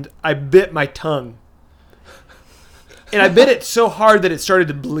 and I bit my tongue. And I bit it so hard that it started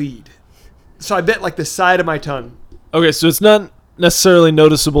to bleed. So I bit like the side of my tongue. Okay, so it's not necessarily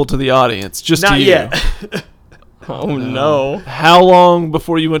noticeable to the audience, just Not to you. yet. Oh no. How long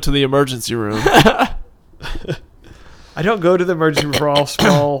before you went to the emergency room? I don't go to the emergency room for all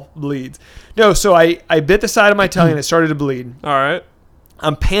small bleeds. No, so I bit the side of my tongue and it started to bleed. All right.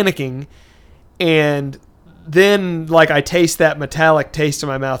 I'm panicking, and then like I taste that metallic taste in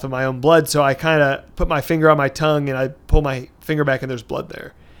my mouth of my own blood, so I kind of put my finger on my tongue and I pull my finger back and there's blood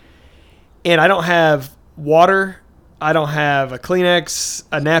there. And I don't have water, I don't have a Kleenex,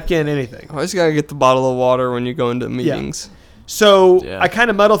 a napkin, anything. Always gotta get the bottle of water when you go into meetings. So Yeah. I kind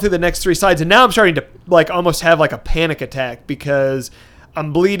of muddle through the next three slides, and now I'm starting to like almost have like a panic attack because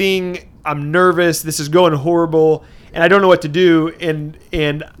I'm bleeding, I'm nervous, this is going horrible, and I don't know what to do.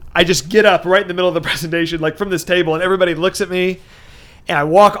 And I just get up right in the middle of the presentation, like from this table, and everybody looks at me. And I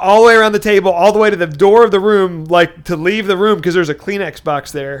walk all the way around the table, all the way to the door of the room, like to leave the room because there's a Kleenex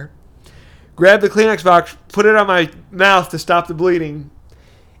box there. Grab the Kleenex box, put it on my mouth to stop the bleeding.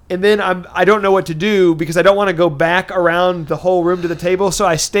 And then I don't know what to do because I don't want to go back around the whole room to the table. So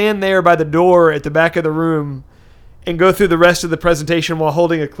I stand there by the door at the back of the room and go through the rest of the presentation while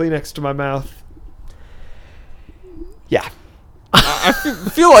holding a Kleenex to my mouth. Yeah. I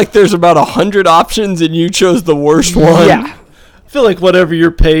feel like there's about 100 options and you chose the worst one. Yeah. I feel like whatever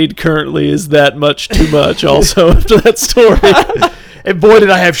you're paid currently is that much too much also after that story. And boy, did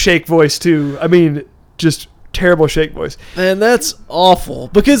I have shake voice too. I mean, just terrible shake voice. Man, that's awful.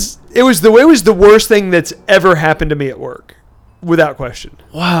 Because, It was the worst thing that's ever happened to me at work, without question.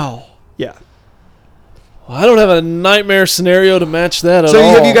 wow. Yeah. Well, I don't have a nightmare scenario to match that at So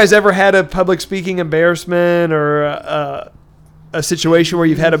all. have you guys ever had a public speaking embarrassment or a situation where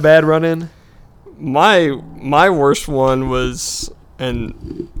you've had a bad run-in? My worst one was,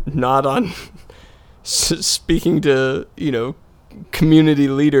 and not on speaking to, community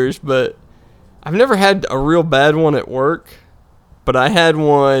leaders, but I've never had a real bad one at work, but I had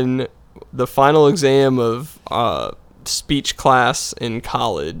one the final exam of speech class in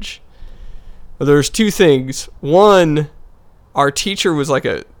college. There's two things. One, our teacher was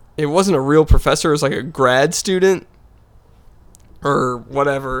it wasn't a real professor, it was like a grad student or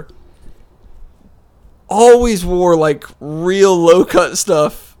whatever. Always wore like real low cut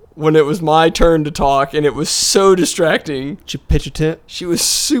stuff when it was my turn to talk, and it was so distracting. Did you pitch a tent? She was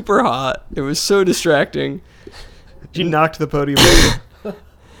super hot. It was so distracting. Did you knock the podium over?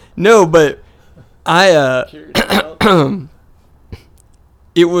 No, but I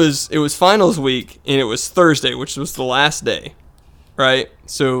it was finals week, and it was Thursday, which was the last day, right?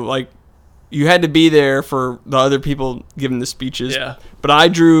 So like you had to be there for the other people giving the speeches. Yeah. But I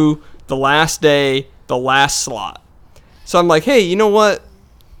drew the last day, the last slot. So I'm like, hey, you know what?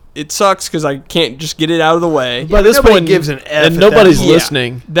 It sucks because I can't just get it out of the way. By this nobody point, gives an F and at that nobody's point.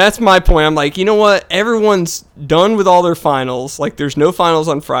 listening. That's my point. I'm like, you know what? Everyone's done with all their finals. Like, there's no finals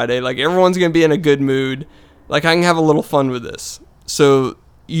on Friday. Like, everyone's going to be in a good mood. Like, I can have a little fun with this. So,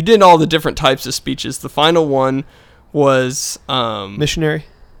 you did all the different types of speeches. The final one was... Missionary?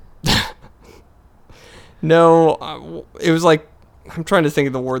 No, it was like... I'm trying to think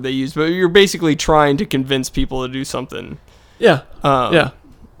of the word they used, but you're basically trying to convince people to do something. Yeah. Yeah.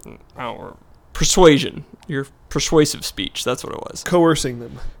 Or persuasion. Your persuasive speech. That's what it was. Coercing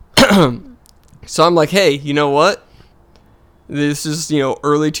them. So I'm like, hey, you know what? This is,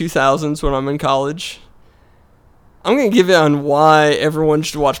 early 2000s when I'm in college. I'm going to give it on why everyone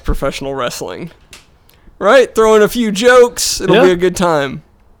should watch professional wrestling. Right? Throw in a few jokes. It'll be a good time.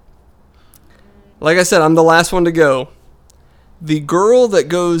 Like I said, I'm the last one to go. The girl that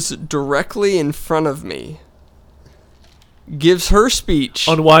goes directly in front of me gives her speech.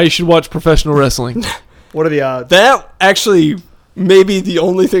 On why you should watch professional wrestling. What are the odds? That actually may be the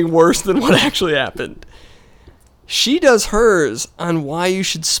only thing worse than what actually happened. She does hers on why you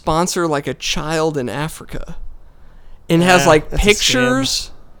should sponsor like a child in Africa. And has like that's a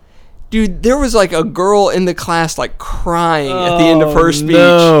pictures. Dude, there was like a girl in the class like crying at the end of her speech.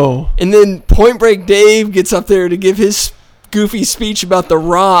 No. And then Point Break Dave gets up there to give his goofy speech about The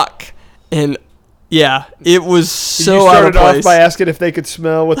Rock. And yeah, it was so you out of started off place. by asking if they could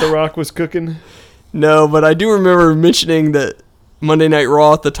smell what The Rock was cooking. No, but I do remember mentioning that Monday Night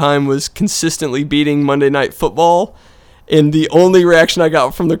Raw at the time was consistently beating Monday Night Football, and the only reaction I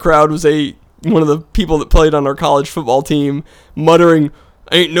got from the crowd was one of the people that played on our college football team muttering,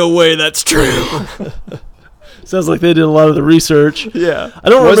 "Ain't no way that's true." Sounds like they did a lot of the research. Yeah. I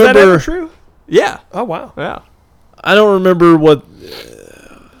don't Was that remember. ever true? Yeah. Oh, wow. Yeah. I don't remember what.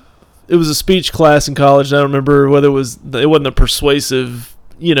 It was a speech class in college. And I don't remember whether it wasn't a persuasive,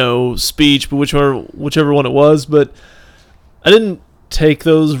 speech, but whichever one it was. But I didn't take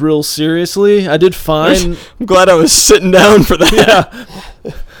those real seriously. I did fine. I'm glad I was sitting down for that.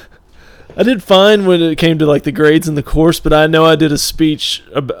 Yeah. I did fine when it came to like the grades in the course, but I know I did a speech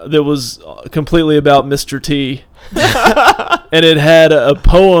that was completely about Mr. T. And it had a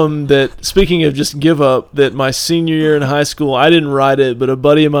poem that, speaking of just give up, that my senior year in high school, I didn't write it, but a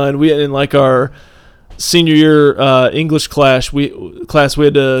buddy of mine, we in like our senior year English class, we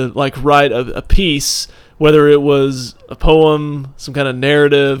had to like write a piece, whether it was a poem, some kind of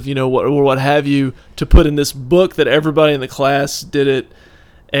narrative, you know, what have you, to put in this book that everybody in the class did it.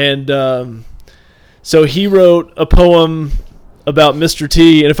 And so he wrote a poem about Mr.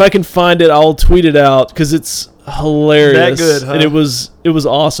 T, and if I can find it, I'll tweet it out because it's hilarious. That good, huh? And it was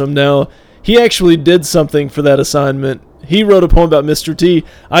awesome. Now, he actually did something for that assignment. He wrote a poem about Mr. T.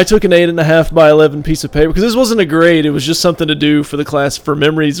 I took an 8.5 by 11 piece of paper because this wasn't a grade. It was just something to do for the class for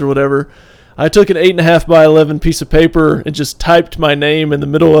memories or whatever. I took an 8.5 by 11 piece of paper and just typed my name in the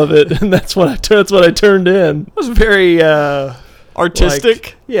middle of it, and that's what I turned in. It was very Artistic,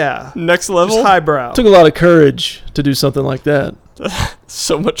 like, yeah, next level. just highbrow. It took a lot of courage to do something like that.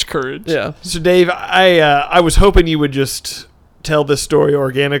 So much courage. Yeah. So Dave, I was hoping you would just tell this story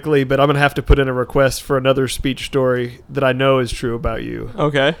organically, but I'm gonna have to put in a request for another speech story that I know is true about you.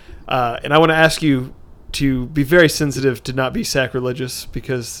 Okay. And I want to ask you to be very sensitive to not be sacrilegious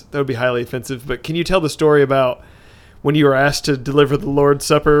because that would be highly offensive. But can you tell the story about when you were asked to deliver the Lord's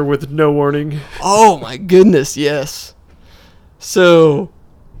Supper with no warning? Oh my goodness, yes. So,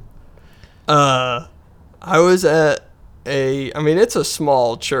 I was at it's a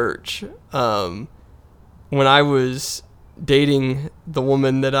small church. When I was dating the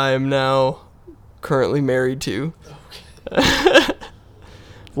woman that I am now currently married to. A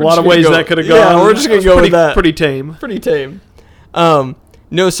lot of ways that could have gone. Yeah, we're just going to go with that. Pretty tame. Pretty tame.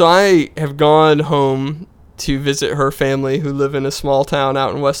 No, so I have gone home to visit her family who live in a small town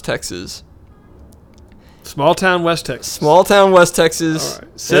out in West Texas. Small town West Texas. Small town West Texas. All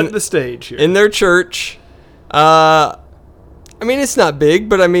right. Set the stage here. In their church. It's not big,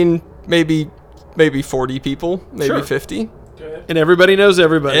 but maybe 40 people, maybe Sure. 50. And everybody knows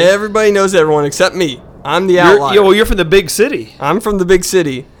everybody. Everybody knows everyone except me. I'm the outlier. You're from the big city. I'm from the big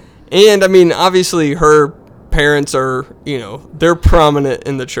city. And obviously her parents are, they're prominent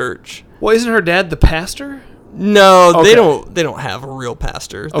in the church. Well, isn't her dad the pastor? No, Okay. they don't have a real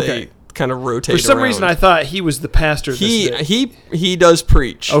pastor. Okay. They kind of rotate For some around. reason, I thought he was the pastor. He does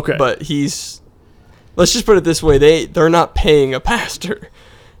preach. Okay. But let's just put it this way, they're not paying a pastor.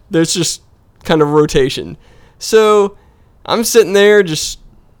 There's just kind of rotation. So I'm sitting there just,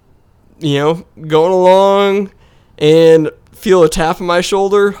 going along and feel a tap on my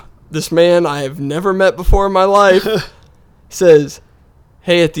shoulder. This man I have never met before in my life says,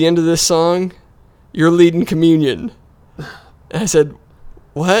 "Hey, at the end of this song, you're leading communion." And I said,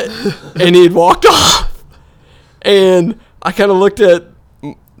 "What?" And he had walked off. And I kind of looked at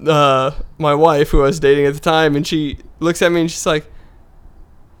my wife, who I was dating at the time, and she looks at me and she's like,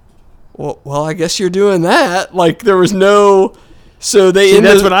 well, I guess you're doing that. Like, there was no... So they...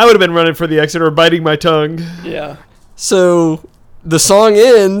 that's when I would have been running for the exit or biting my tongue. Yeah. So the song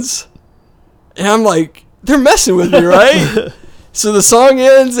ends, and I'm like, they're messing with me, right? So the song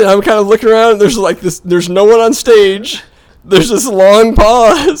ends, and I'm kind of looking around, and there's no one on stage. There's this long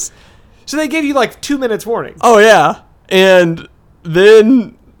pause. So they gave you like 2 minutes warning. Oh, yeah. And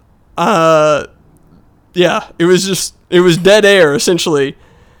then, it was dead air, essentially.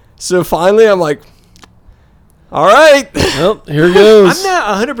 So finally, I'm like, all right. Well, here goes. I'm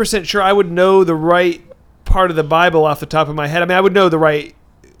not 100% sure I would know the right part of the Bible off the top of my head. I know the right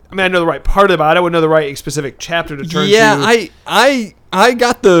part of the Bible. I wouldn't know the right specific chapter to turn to. Yeah, I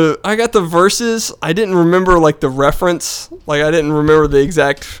got the verses. I didn't remember like the reference. Like, I didn't remember the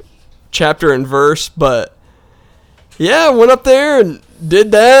exact chapter and verse, but yeah, I went up there and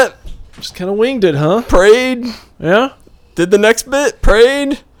did that. Just kind of winged it, huh? Prayed. Yeah. Did the next bit.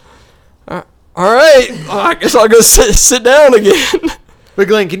 Prayed. All right. I guess I'll go sit down again. But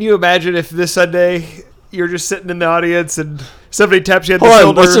Glenn, can you imagine if this Sunday you're just sitting in the audience and somebody taps you on the Hold on,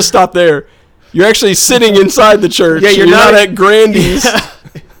 shoulder? let's just stop there. You're actually sitting inside the church. Yeah, you're not at Grandy's. Yeah.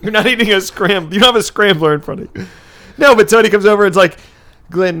 You're not eating a scramble. You don't have a scrambler in front of you. No, but somebody comes over and it's like,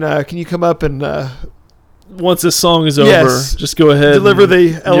 Glenn, can you come up and once this song is over, Yes. just go ahead. deliver and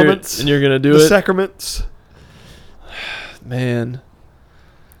the elements, and you're gonna do the it. sacraments? Man,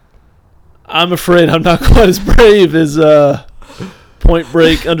 I'm afraid I'm not quite as brave as Point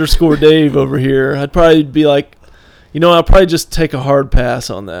Break _ Dave over here. I'd probably be like, I'll probably just take a hard pass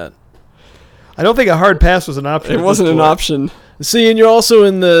on that. I don't think a hard pass was an option. It wasn't an option. See, and you're also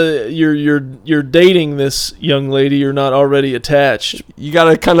in the you're dating this young lady. You're not already attached. You got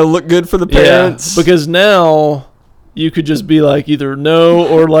to kind of look good for the parents. Yeah, because now you could just be like either no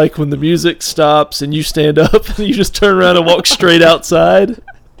or like when the music stops and you stand up and you just turn around and walk straight outside.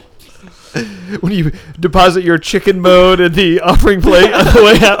 When you deposit your chicken mode in the offering plate on the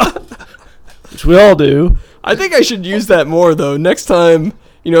way out. Which we all do. I think I should use that more, though. Next time,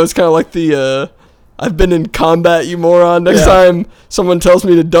 it's kind of like the I've been in combat, you moron. Next time someone tells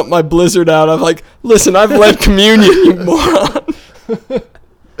me to dump my Blizzard out, I'm like, listen, I've led communion, you moron.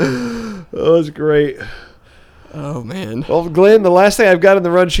 Oh, that's great. Oh, man. Well, Glenn, the last thing I've got in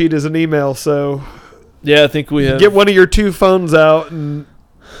the run sheet is an email, so Yeah, I think we have. get one of your 2 phones out and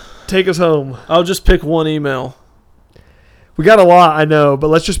take us home. I'll just pick one email. We got a lot, I know, but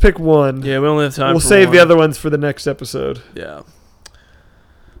let's just pick one. Yeah, we only have time We'll for save one. the other ones for the next episode. Yeah.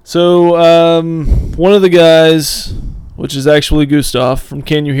 So, one of the guys, which is actually Gustav from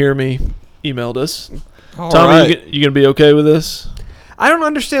Can You Hear Me, emailed us. All Tommy, right. you going to be okay with this? I don't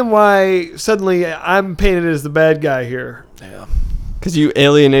understand why suddenly I'm painted as the bad guy here. Yeah. Because you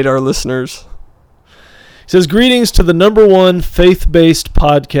alienate our listeners. He says, greetings to the #1 faith-based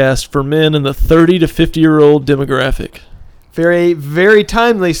podcast for men in the 30 to 50-year-old demographic. Very, very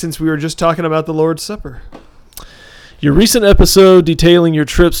timely since we were just talking about the Lord's Supper. Your recent episode detailing your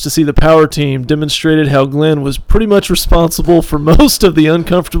trips to see the power team demonstrated how Glenn was pretty much responsible for most of the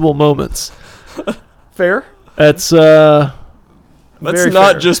uncomfortable moments. Fair? That's, That's Very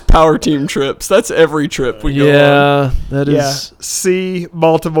not fair. just power team trips. That's every trip we go on. yeah, that is... Yeah. See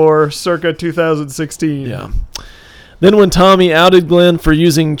Baltimore circa 2016. Yeah. Then when Tommy outed Glenn for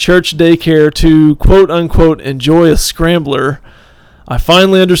using church daycare to quote-unquote enjoy a scrambler, I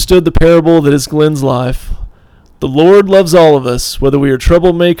finally understood the parable that is Glenn's life. The Lord loves all of us, whether we are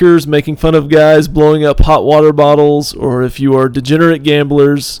troublemakers, making fun of guys blowing up hot water bottles, or if you are degenerate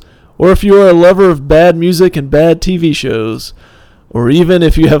gamblers, or if you are a lover of bad music and bad TV shows, or even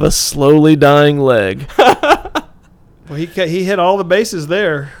if you have a slowly dying leg. Well, he hit all the bases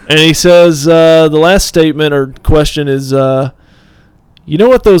there. And he says the last statement or question is, you know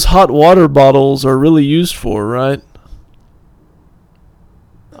what those hot water bottles are really used for, right?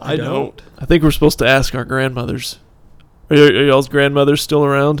 I don't. I think we're supposed to ask our grandmothers. Are y'all's grandmothers still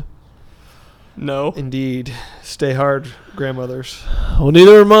around? No. Indeed. Stay hard, grandmothers. Well,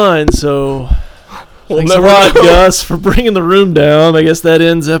 neither are mine, so We'll thanks a never lot, know. Gus, for bringing the room down. I guess that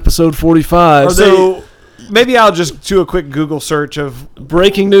ends episode 45. So maybe I'll just do a quick Google search of...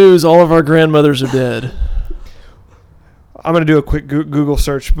 Breaking news, all of our grandmothers are dead. I'm going to do a quick Google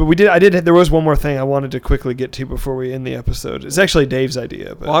search. But there was one more thing I wanted to quickly get to before we end the episode. It's actually Dave's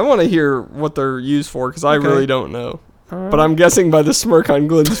idea. But Well, I want to hear what they're used for because I Okay. really don't know. But I'm guessing by the smirk on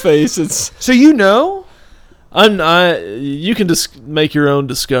Glenn's face, it's... So you know? You can make your own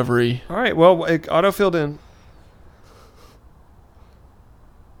discovery. All right. Well, auto filled in.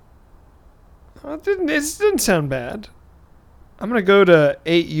 It didn't sound bad. I'm going to go to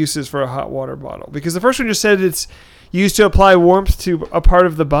 8 uses for a hot water bottle because the first one just said it's used to apply warmth to a part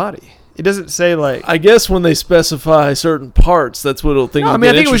of the body. It doesn't say like... I guess when they specify certain parts, that's what it'll think. No, I mean,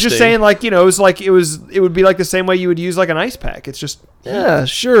 I think it was just saying like, it would be like the same way you would use like an ice pack. It's just... Yeah,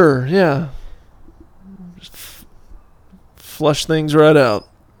 sure, yeah. Just flush things right out.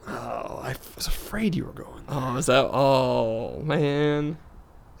 Oh, I was afraid you were going. Oh, is that... Oh, man.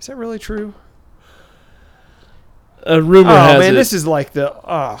 Is that really true? A rumor has man, it. this is like the...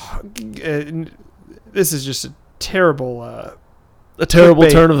 this is just a terrible... a terrible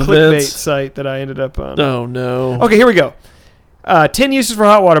clickbait- turn of clickbait events. site that I ended up on. Oh, no. Okay, here we go. 10 uses for a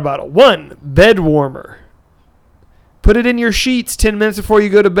hot water bottle. 1, bed warmer. Put it in your sheets 10 minutes before you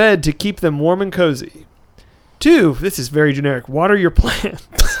go to bed to keep them warm and cozy. 2, this is very generic. Water your plants.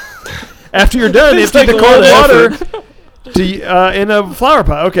 After you're done, It's empty the like a cold lot of water in a flower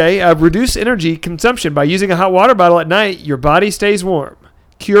pot. Okay, reduce energy consumption by using a hot water bottle at night. Your body stays warm.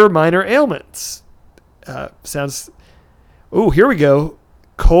 Cure minor ailments. Sounds... Ooh, here we go.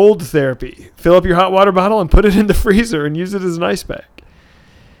 Cold therapy. Fill up your hot water bottle and put it in the freezer and use it as an ice pack.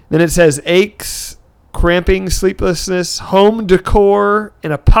 Then it says aches, cramping, sleeplessness, home decor,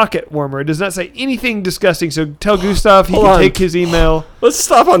 and a pocket warmer. It does not say anything disgusting, so tell Gustav he Hold can on. take his email. Let's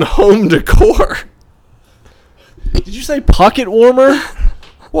stop on home decor. Did you say pocket warmer?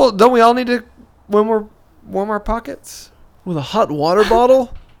 Well, don't we all need to when we're warm our pockets? With a hot water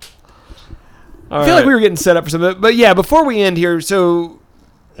bottle? I feel like we were getting set up for something. But yeah, before we end here, so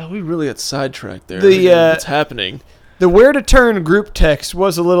Oh, we really got sidetracked there. What's happening? the Where to Turn group text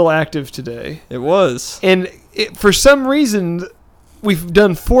was a little active today. It was. And for some reason, we've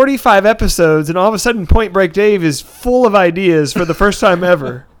done 45 episodes, and all of a sudden Point Break Dave is full of ideas for the first time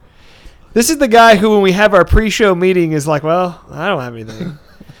ever. This is the guy who, when we have our pre-show meeting, is like, well, I don't have anything.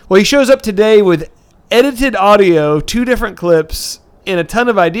 Well, he shows up today with edited audio, 2 different clips, and a ton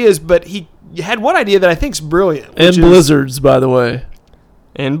of ideas, but he had one idea that I think is brilliant. And blizzards, by the way.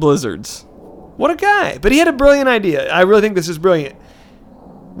 And blizzards. What a guy. But he had a brilliant idea. I really think this is brilliant.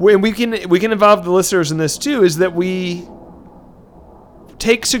 When we can involve the listeners in this too, is that we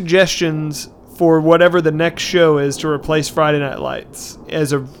take suggestions for whatever the next show is to replace Friday Night Lights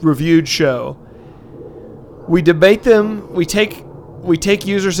as a reviewed show. We debate them, we take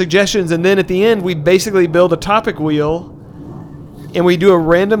user suggestions, and then at the end we basically build a topic wheel and we do a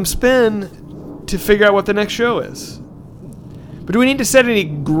random spin to figure out what the next show is. But do we need to set any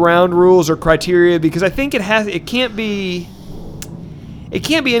ground rules or criteria? Because I think it can't be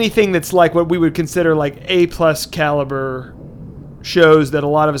anything that's like what we would consider like A+ caliber shows that a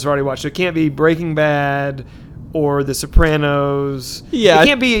lot of us have already watched. So it can't be Breaking Bad or The Sopranos. Yeah,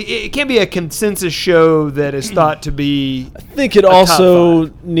 it can't be a consensus show that is thought to be. I think it also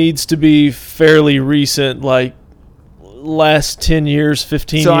needs to be fairly recent, like last 10 years,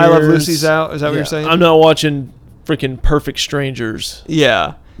 15 years. So I Love Lucy's out? Is that what you're saying? I'm not watching freaking Perfect Strangers.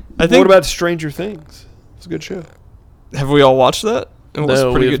 Yeah. I think. What about Stranger Things? It's a good show. Have we all watched that? It was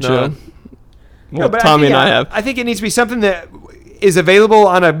a pretty good show. Well, but Tommy and I have. I think it needs to be something that is available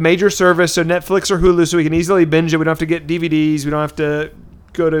on a major service, so Netflix or Hulu, so we can easily binge it. We don't have to get DVDs. We don't have to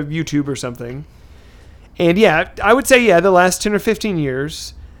go to YouTube or something. And yeah, I would say the last 10 or 15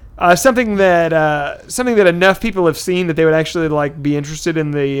 years, something that enough people have seen that they would actually like be interested in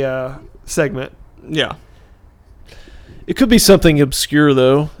the segment. Yeah. It could be something obscure,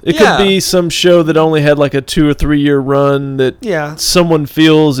 though. It could be some show that only had like a 2 or 3 year run that someone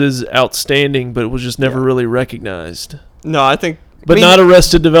feels is outstanding, but was just never really recognized. No, I think... But not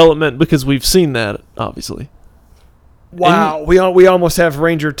Arrested Development, because we've seen that, obviously. Wow. We almost have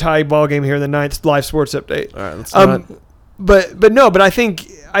Ranger tie ball game here in the 9th live sports update. All right, let's not... But I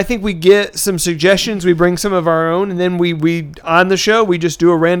think we get some suggestions, we bring some of our own, and then we on the show we just do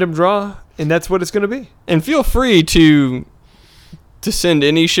a random draw, and that's what it's going to be. And feel free to send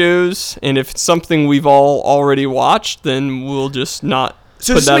any shows, and if it's something we've all already watched, then we'll just not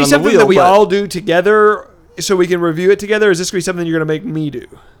so put that on the wheel. So this something that we all do together so we can review it together? Or is this going to be something you're going to make me do?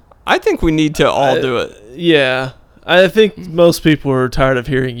 I think we need to all do it. Yeah. I think most people are tired of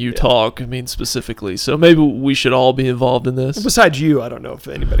hearing you talk, specifically. So maybe we should all be involved in this. Besides you, I don't know if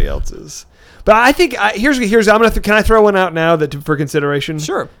anybody else is. But I think here's can I throw one out now for consideration?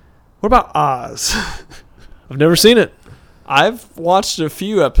 Sure. What about Oz? I've never seen it. I've watched a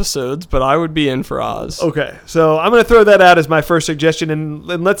few episodes, but I would be in for Oz. Okay, so I'm going to throw that out as my first suggestion, and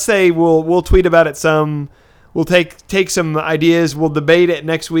let's say we'll tweet about it some. We'll take some ideas. We'll debate it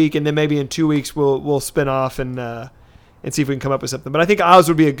next week, and then maybe in 2 weeks we'll spin off and see if we can come up with something. But I think Oz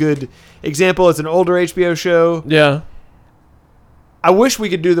would be a good example. It's an older HBO show. Yeah. I wish we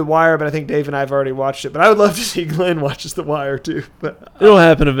could do The Wire, but I think Dave and I have already watched it. But I would love to see Glenn watches The Wire too. But it'll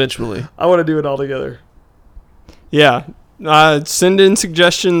happen eventually. I want to do it all together. Yeah. Send in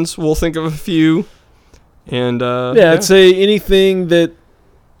suggestions. We'll think of a few. And I'd say anything that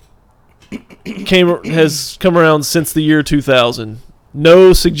has come around since the year 2000.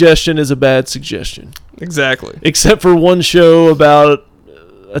 No suggestion is a bad suggestion. Exactly. Except for one show about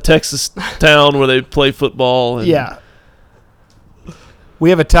a Texas town where they play football. And yeah. We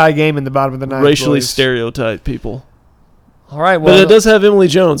have a tie game in the bottom of the ninth. Racially stereotyped people. All right. Well, but it does have Emily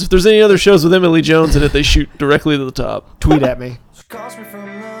Jones. If there's any other shows with Emily Jones in it, they shoot directly to the top. Tweet at me. Calls me from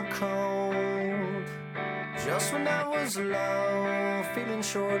the cold. Just when I was low, feeling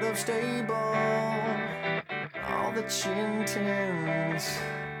short of stable. All that she intends,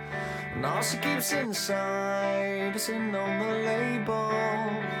 and all she keeps inside is in on the label.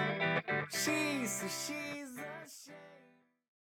 She's the she.